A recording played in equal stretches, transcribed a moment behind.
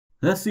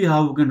Let's see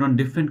how we can run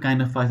different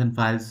kind of Python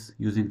files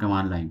using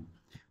command line.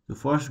 So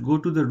first go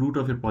to the root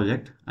of your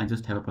project. I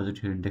just have a project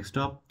here in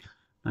desktop.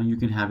 Now you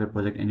can have your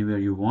project anywhere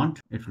you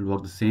want. It will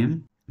work the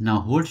same.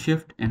 Now hold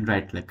shift and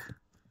right click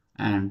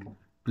and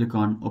click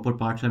on open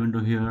partial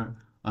window here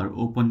or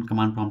open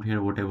command prompt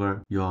here,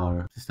 whatever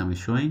your system is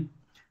showing.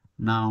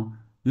 Now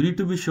you need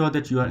to be sure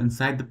that you are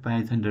inside the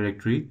Python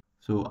directory.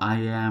 So I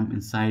am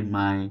inside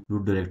my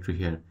root directory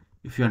here.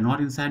 If you are not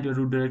inside your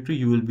root directory,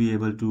 you will be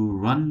able to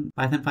run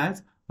Python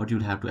files, but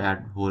you'll have to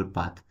add whole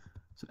path.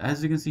 So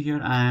as you can see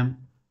here, I am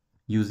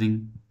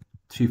using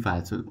 3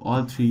 files. So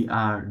all 3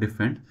 are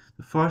different.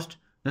 The first,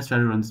 let's try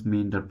to run this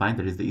main.py.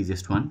 That is the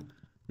easiest one.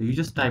 So you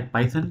just type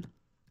Python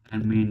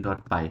and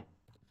main.py.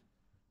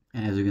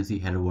 And as you can see,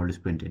 hello world is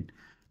printed.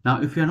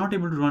 Now if you are not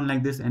able to run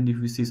like this, and if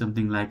you see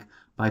something like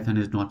Python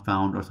is not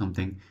found or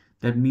something,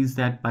 that means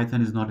that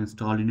Python is not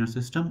installed in your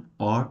system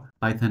or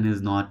Python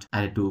is not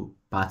added to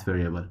path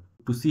variable.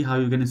 To see how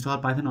you can install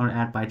Python or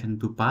add Python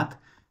to path,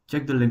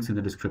 check the links in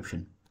the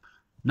description.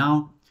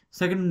 Now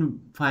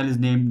second file is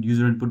named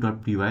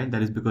userinput.py.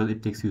 That is because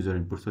it takes user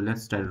input. So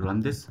let's try to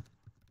run this.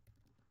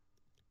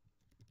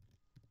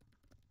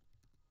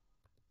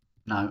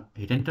 Now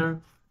hit enter,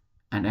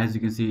 and as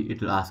you can see,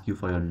 it will ask you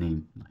for your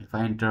name. If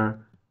I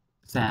enter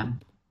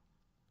Sam,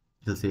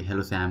 it will say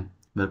hello Sam,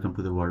 welcome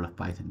to the world of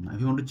Python. Now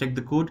if you want to check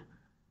the code,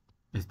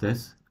 it's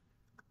this.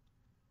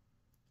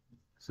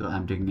 So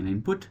I'm taking an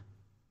input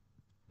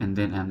and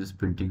then I'm just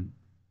printing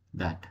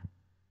that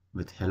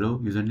with hello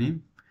username,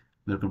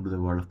 welcome to the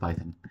world of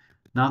Python.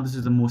 Now this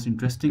is the most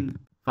interesting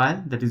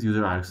file, that is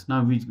user args.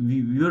 Now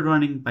we were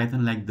running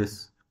Python like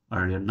this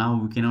earlier.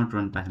 Now we cannot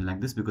run Python like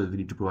this because we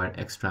need to provide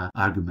extra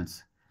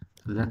arguments.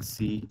 So let's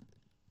see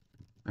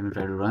when we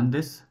try to run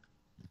this,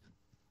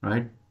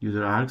 right?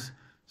 User args.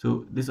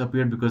 So this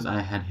appeared because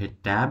I had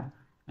hit tab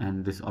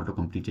and this auto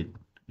completed.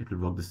 It will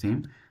work the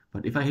same.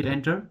 But if I hit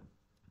enter,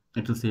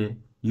 it will say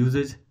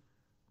usage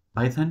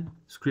Python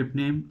script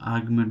name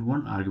argument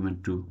 1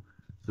 argument 2.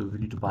 So we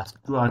need to pass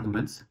 2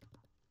 arguments.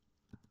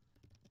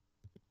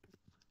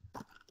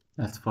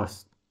 Let's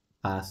first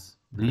pass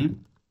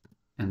name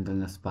and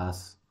then let's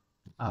pass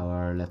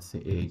our, let's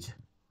say, age.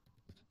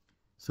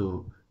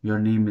 So your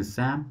name is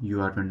Sam,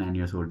 you are 29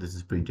 years old. This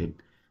is printed.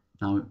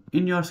 Now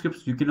in your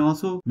scripts, you can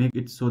also make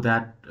it so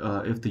that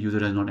if the user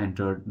has not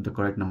entered the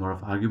correct number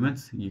of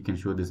arguments, you can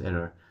show this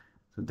error.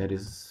 So that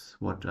is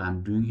what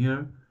I'm doing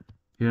here.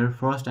 Here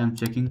first I'm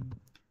checking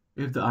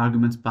if the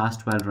arguments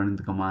passed while running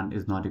the command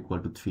is not equal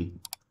to 3.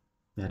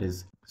 That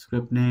is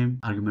script name,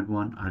 argument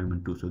 1,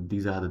 argument 2. So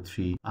these are the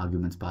 3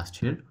 arguments passed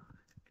here.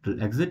 It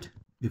will exit.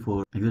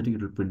 Before exiting,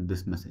 it will print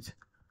this message.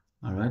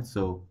 Alright,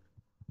 so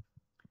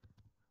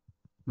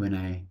when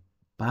I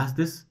pass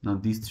this, now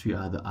these 3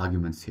 are the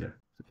arguments here.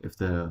 So if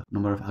the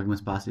number of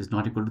arguments passed is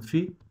not equal to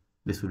 3,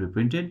 this will be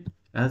printed,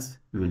 else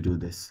we will do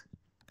this.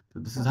 So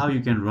this is how you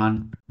can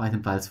run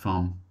Python files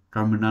from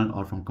terminal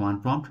or from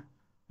command prompt.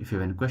 If you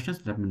have any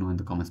questions, let me know in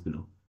the comments below.